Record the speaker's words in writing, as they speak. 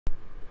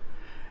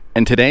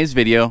In today's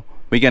video,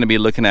 we're going to be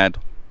looking at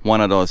one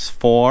of those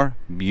 4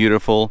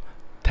 beautiful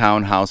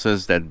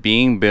townhouses that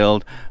being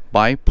built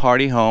by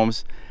Pardee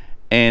Homes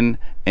in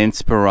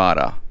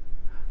Inspirada.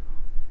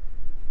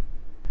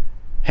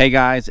 Hey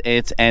guys,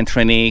 it's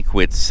Antranik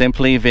with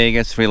Simply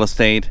Vegas Real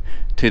Estate.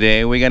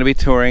 Today we're going to be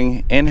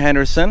touring in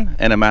Henderson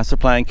in a master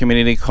plan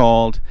community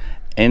called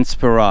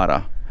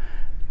Inspirada.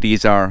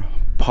 These are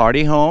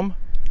Pardee Home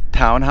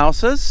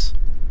townhouses.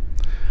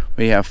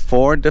 We have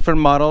 4 different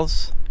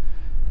models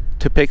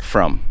to pick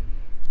from.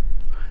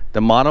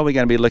 The model we're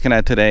going to be looking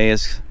at today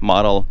is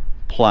model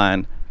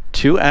plan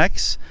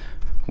 2X,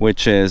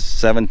 which is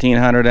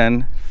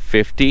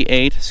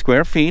 1,758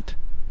 square feet,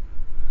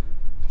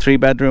 3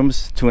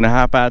 bedrooms,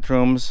 2.5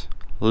 bathrooms,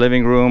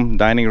 living room,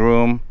 dining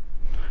room,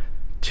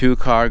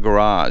 2-car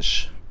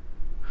garage.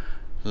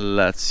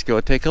 Let's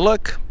go take a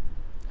look.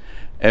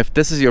 If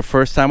this is your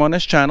first time on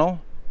this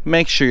channel,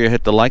 make sure you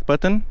hit the like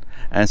button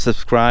and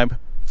subscribe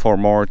for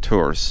more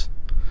tours.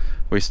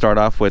 We start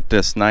off with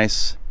this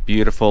nice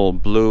beautiful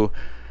blue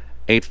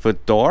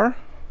 8-foot door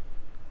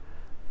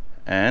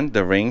and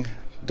the Ring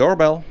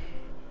doorbell.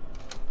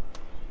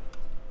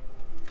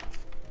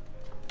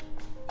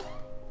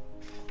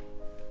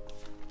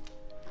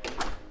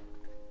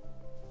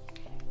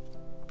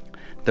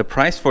 The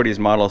price for these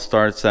models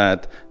starts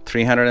at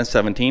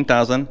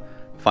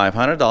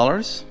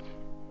 $317,500.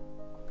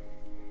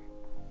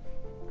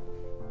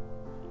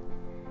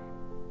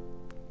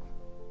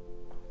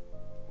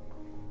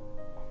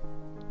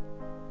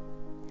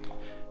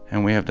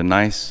 And we have the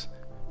nice,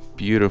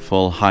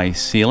 beautiful high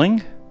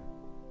ceiling.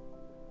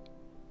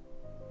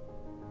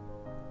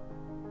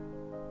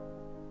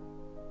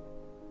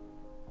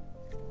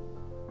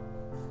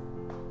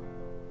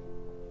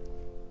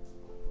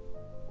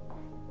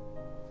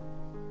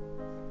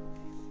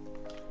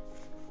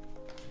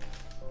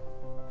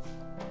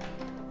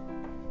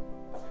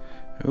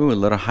 Ooh, a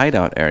little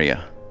hideout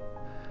area.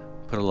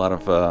 Put a lot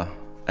of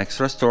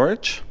extra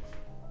storage.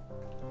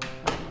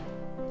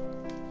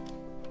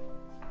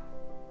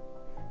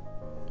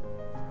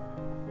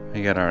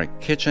 We got our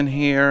kitchen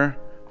here,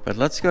 but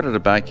let's go to the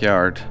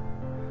backyard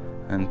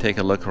and take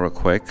a look real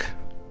quick.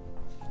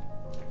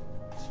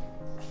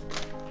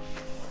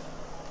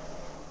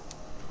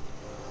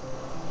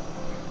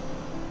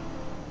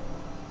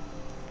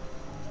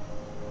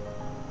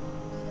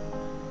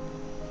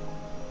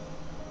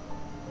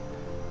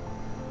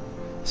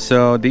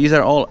 So these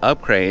are all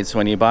upgrades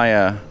when you buy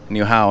a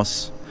new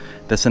house.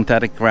 The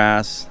synthetic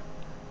grass,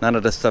 none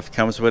of the stuff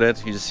comes with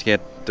it. You just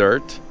get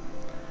dirt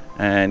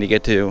and you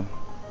get to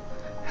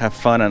have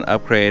fun and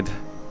upgrade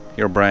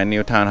your brand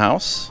new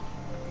townhouse.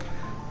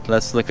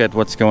 Let's look at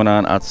what's going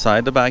on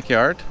outside the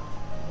backyard.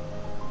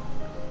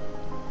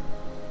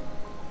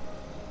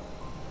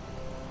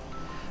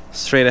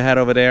 Straight ahead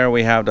over there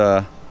we have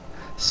the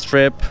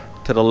strip.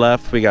 To the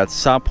left we got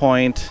Saw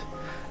Point,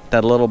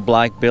 that little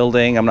black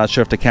building. I'm not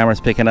sure if the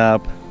camera's picking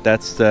up.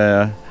 That's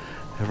the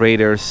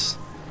Raiders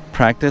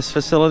practice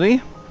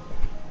facility.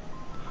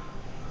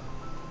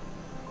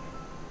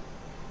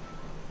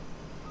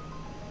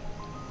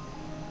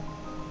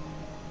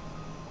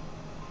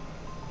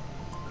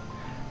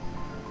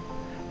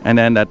 And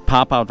then that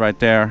pop out right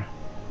there,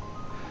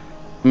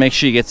 make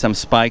sure you get some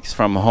spikes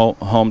from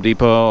Home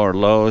Depot or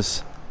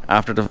Lowe's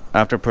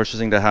after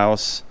purchasing the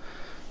house,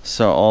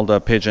 so all the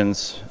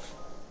pigeons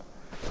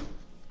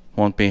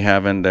won't be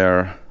having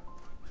their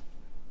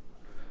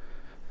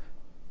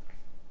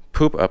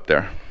poop up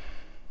there.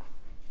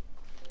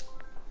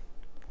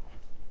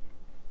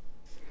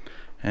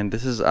 And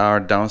this is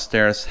our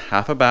downstairs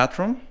half a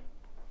bathroom.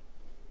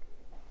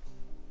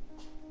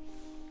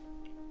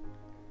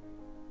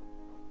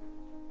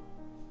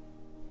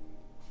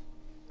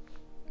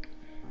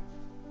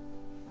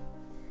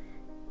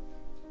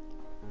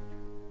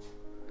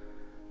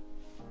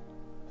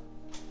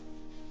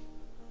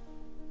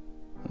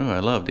 Oh, I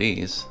love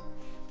these.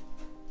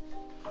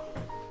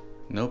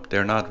 Nope,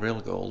 they're not real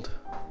gold.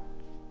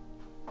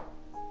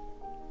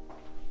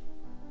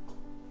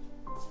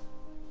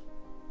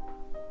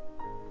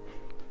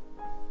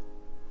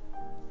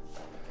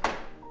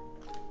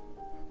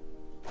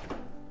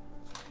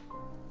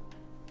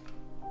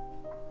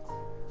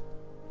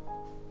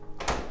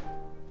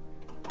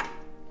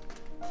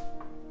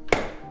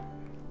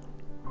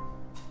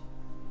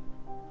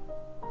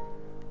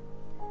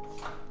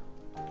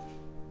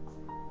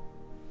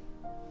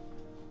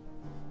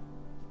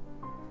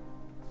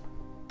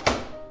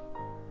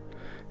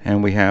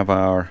 And we have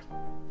our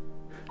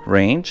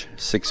range,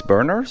 6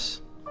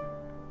 burners.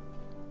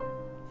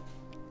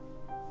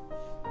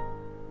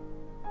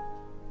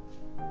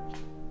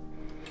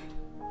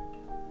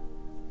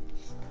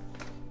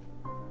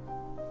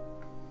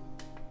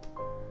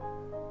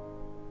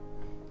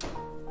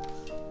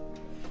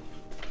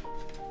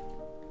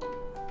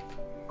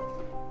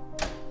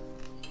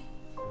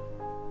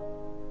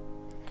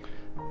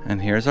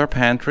 And here's our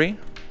pantry.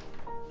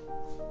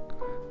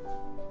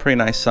 Pretty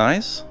nice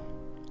size.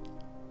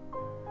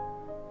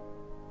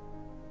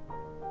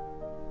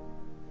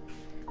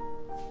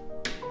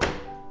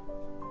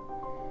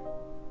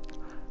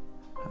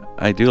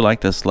 I do like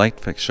this light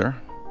fixture.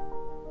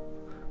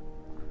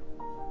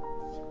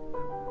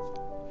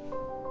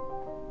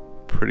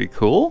 Pretty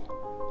cool.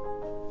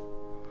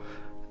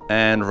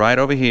 And right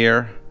over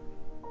here,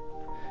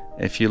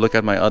 if you look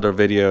at my other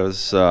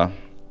videos,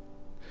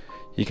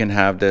 you can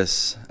have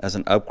this as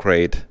an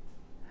upgrade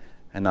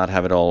and not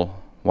have it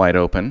all wide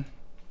open.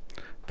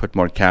 Put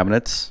more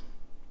cabinets.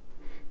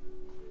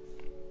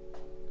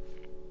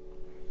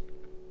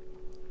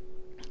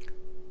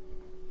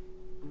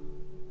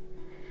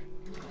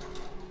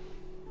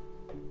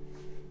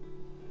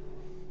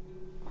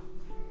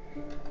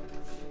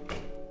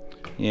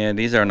 Yeah,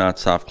 these are not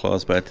soft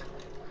close, but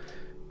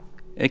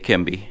it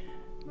can be.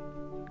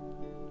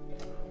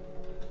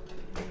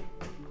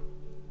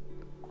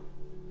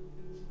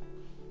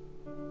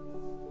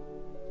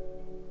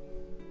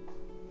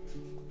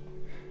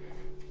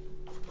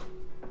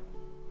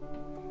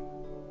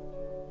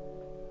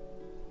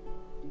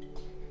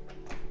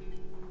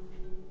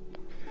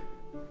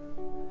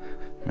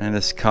 Man,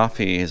 this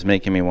coffee is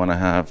making me want to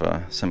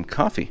have some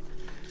coffee.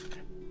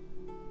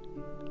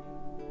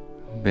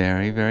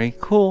 Very, very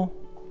cool.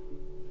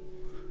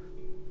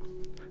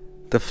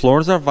 The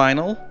floors are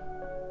vinyl.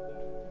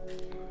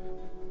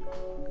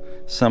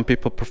 Some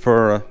people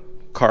prefer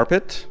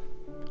carpet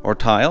or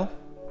tile,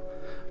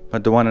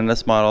 but the one in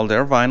this model,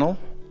 they're vinyl.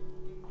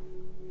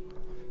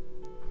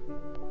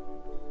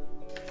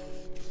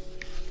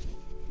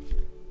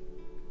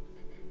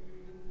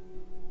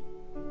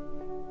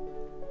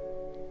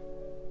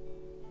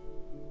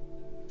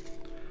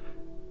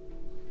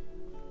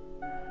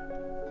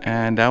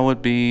 And that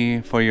would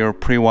be for your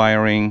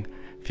pre-wiring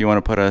if you want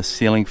to put a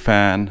ceiling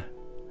fan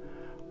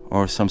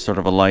or some sort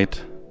of a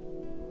light.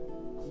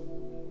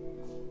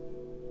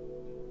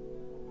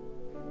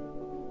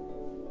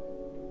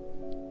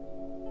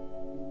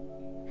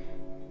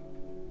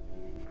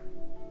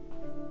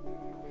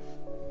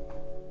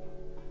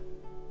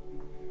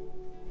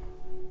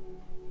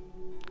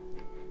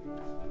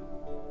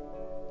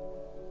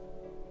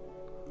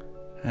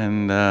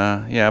 And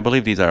yeah, I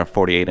believe these are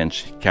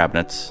 48-inch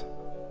cabinets.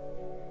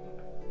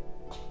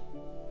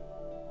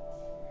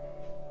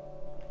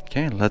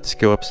 Okay, let's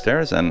go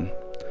upstairs and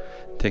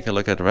take a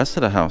look at the rest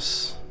of the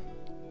house.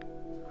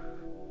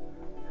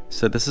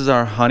 So this is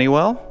our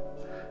Honeywell.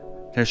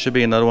 There should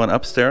be another one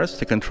upstairs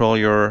to control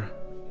your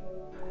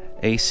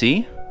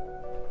AC.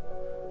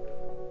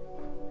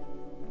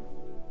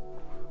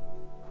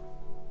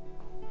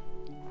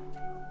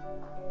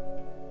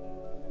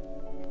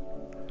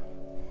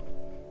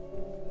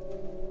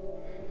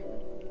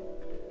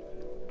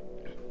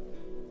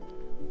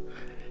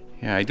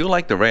 Yeah, I do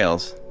like the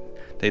rails.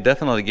 They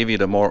definitely give you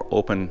the more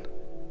open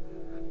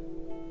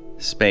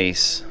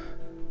space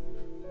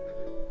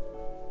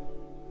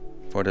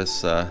for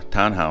this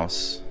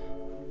townhouse.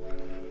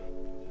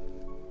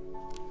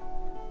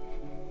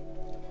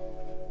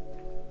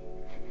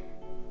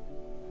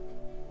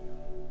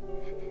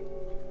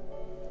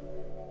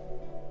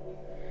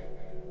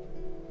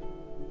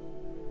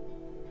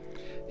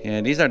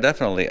 Yeah, these are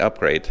definitely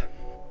upgrade.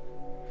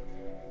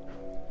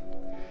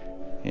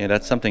 Yeah,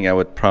 that's something I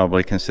would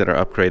probably consider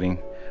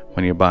upgrading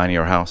when you're buying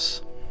your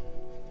house.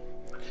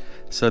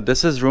 So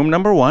this is room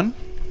number 1.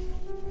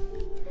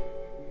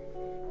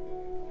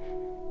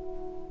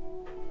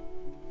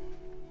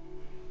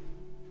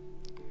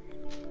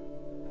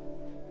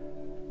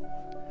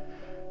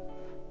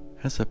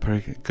 That's a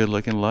pretty good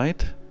looking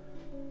light.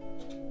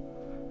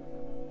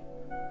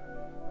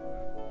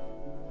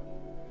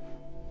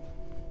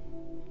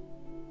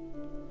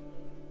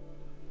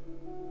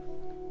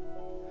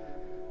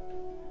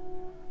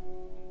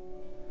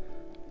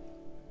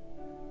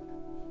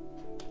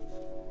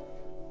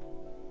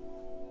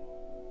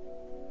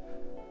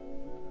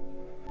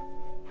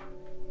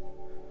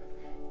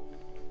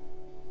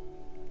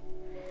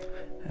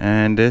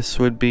 And this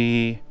would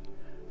be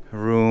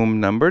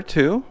room number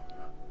 2.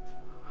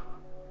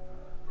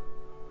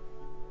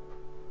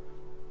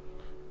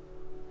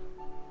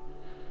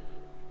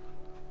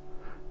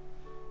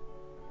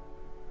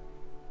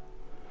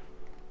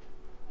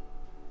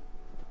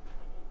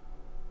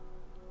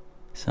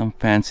 Some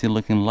fancy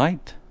looking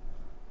light.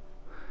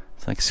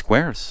 It's like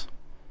squares.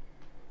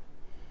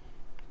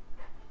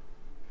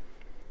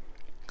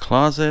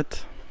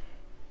 Closet.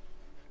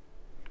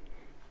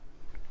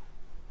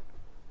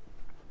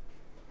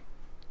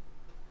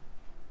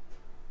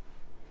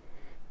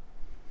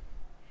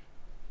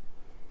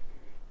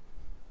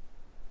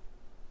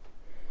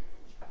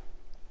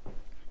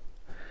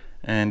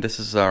 And this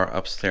is our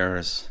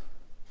upstairs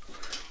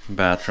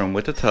bathroom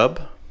with a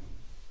tub.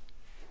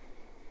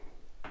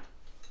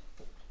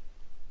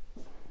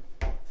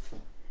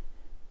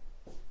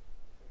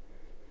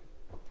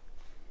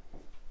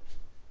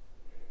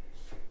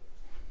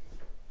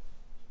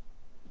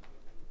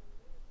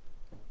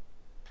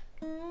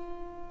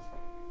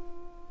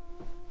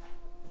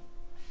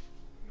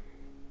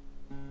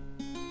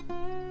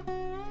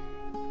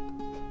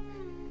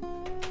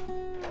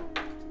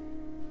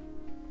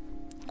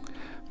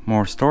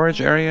 More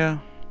storage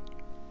area.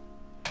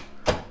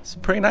 It's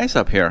pretty nice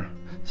up here.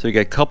 So you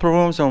get a couple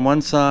rooms on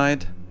one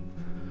side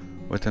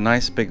with a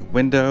nice big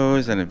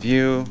windows and a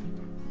view.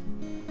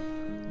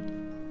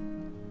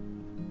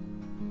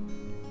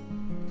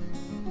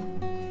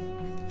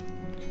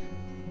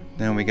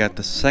 Then we got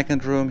the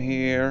second room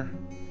here,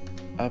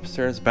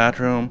 upstairs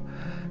bathroom.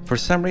 For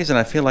some reason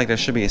I feel like there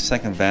should be a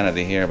second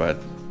vanity here, but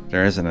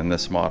there isn't in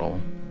this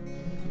model.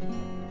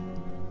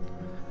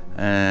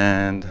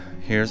 And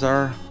here's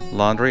our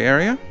laundry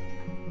area.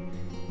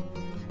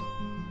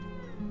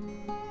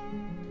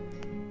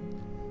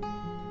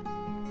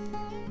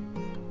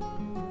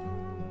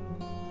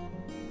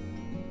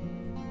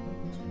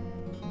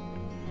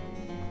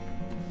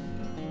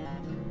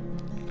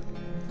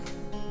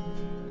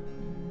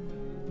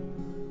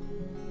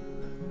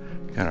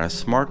 Got our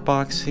smart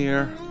box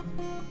here.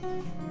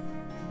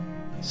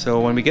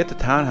 So when we get the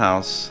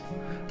townhouse,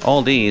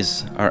 all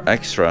these are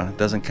extra.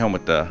 Doesn't come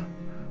with the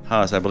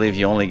house. I believe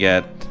you only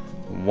get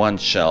one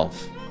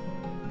shelf,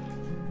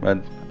 but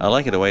I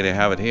like it the way they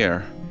have it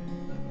here.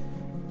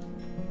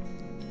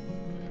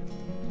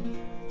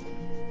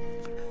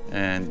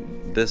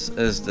 And this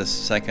is the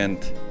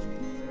second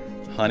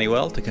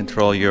Honeywell to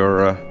control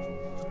your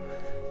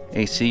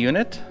AC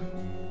unit.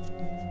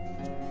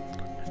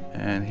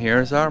 And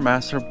here's our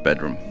master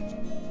bedroom.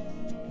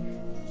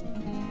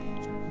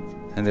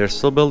 And they're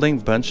still building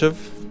a bunch of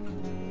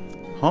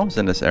homes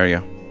in this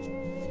area.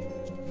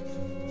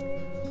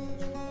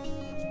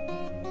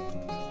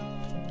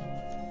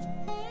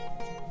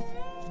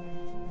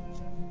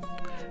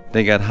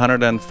 They got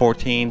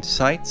 114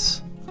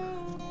 sites.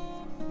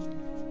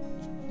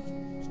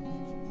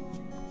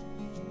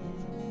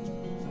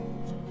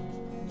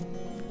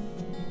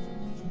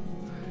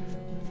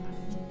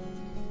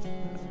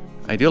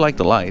 I do like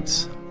the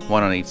lights,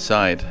 one on each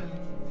side.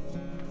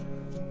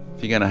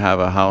 If you're gonna have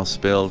a house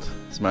built,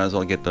 you might as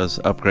well get those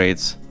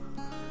upgrades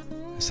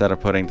instead of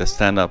putting the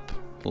stand-up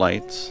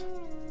lights.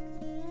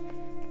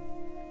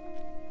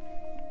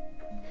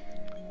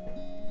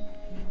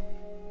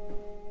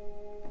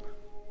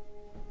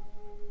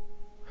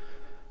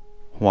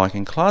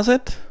 Walk-in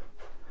closet.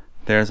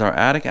 There's our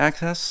attic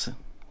access.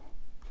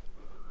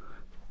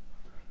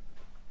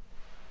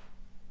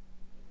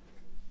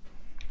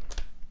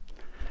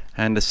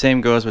 And the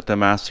same goes with the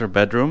master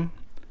bedroom.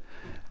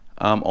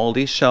 All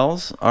these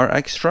shelves are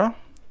extra.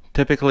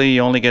 Typically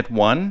you only get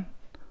one,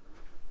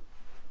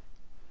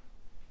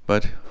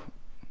 but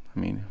I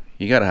mean,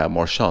 you gotta have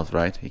more shelves,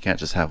 right? You can't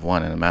just have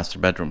one in a master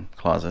bedroom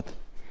closet.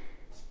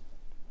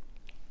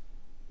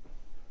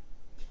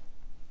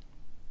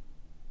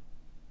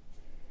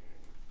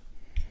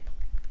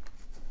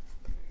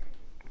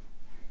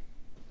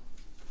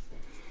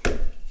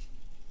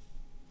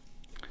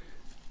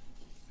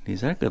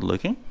 These are good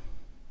looking.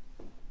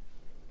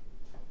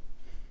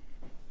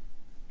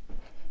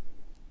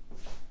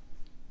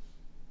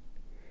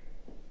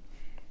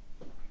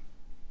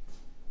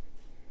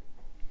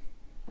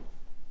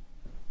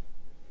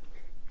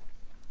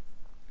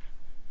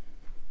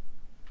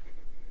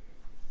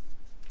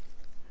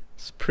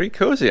 It's pretty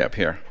cozy up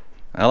here.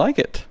 I like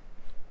it.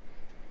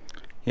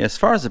 Yeah, as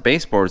far as the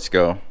baseboards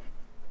go,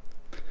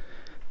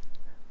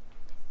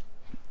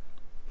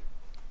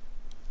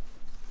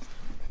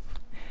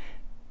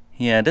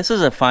 yeah, this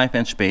is a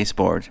 5-inch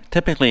baseboard.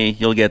 Typically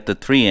you'll get the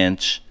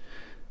 3-inch,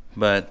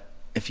 but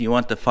if you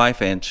want the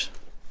 5-inch,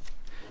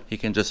 you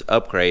can just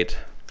upgrade.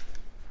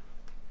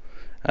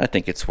 I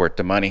think it's worth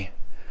the money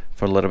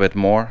for a little bit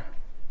more.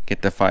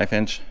 Get the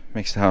 5-inch,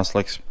 makes the house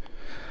look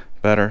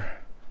better.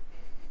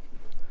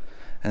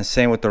 And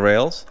same with the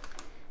rails.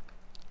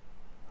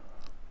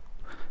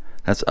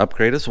 That's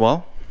upgrade as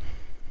well.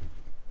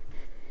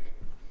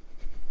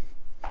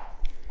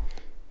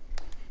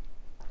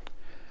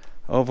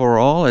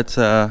 Overall, it's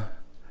a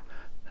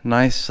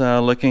nice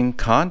looking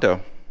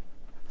condo.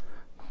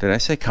 Did I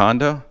say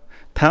condo?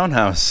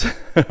 Townhouse.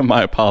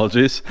 My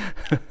apologies.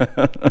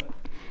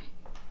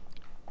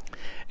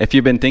 If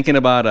you've been thinking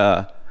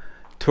about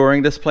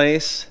touring this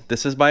place,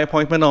 this is by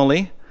appointment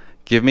only.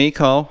 Give me a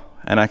call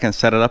and I can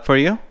set it up for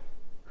you.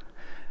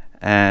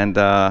 And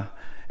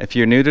if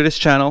you're new to this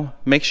channel,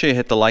 make sure you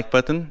hit the like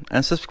button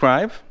and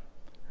subscribe.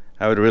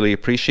 I would really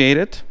appreciate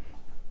it.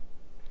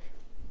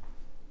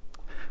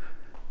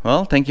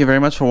 Well, thank you very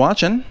much for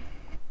watching.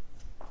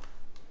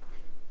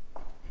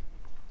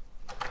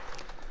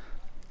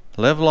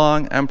 Live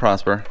long and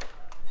prosper.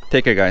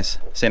 Take care, guys.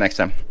 See you next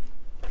time.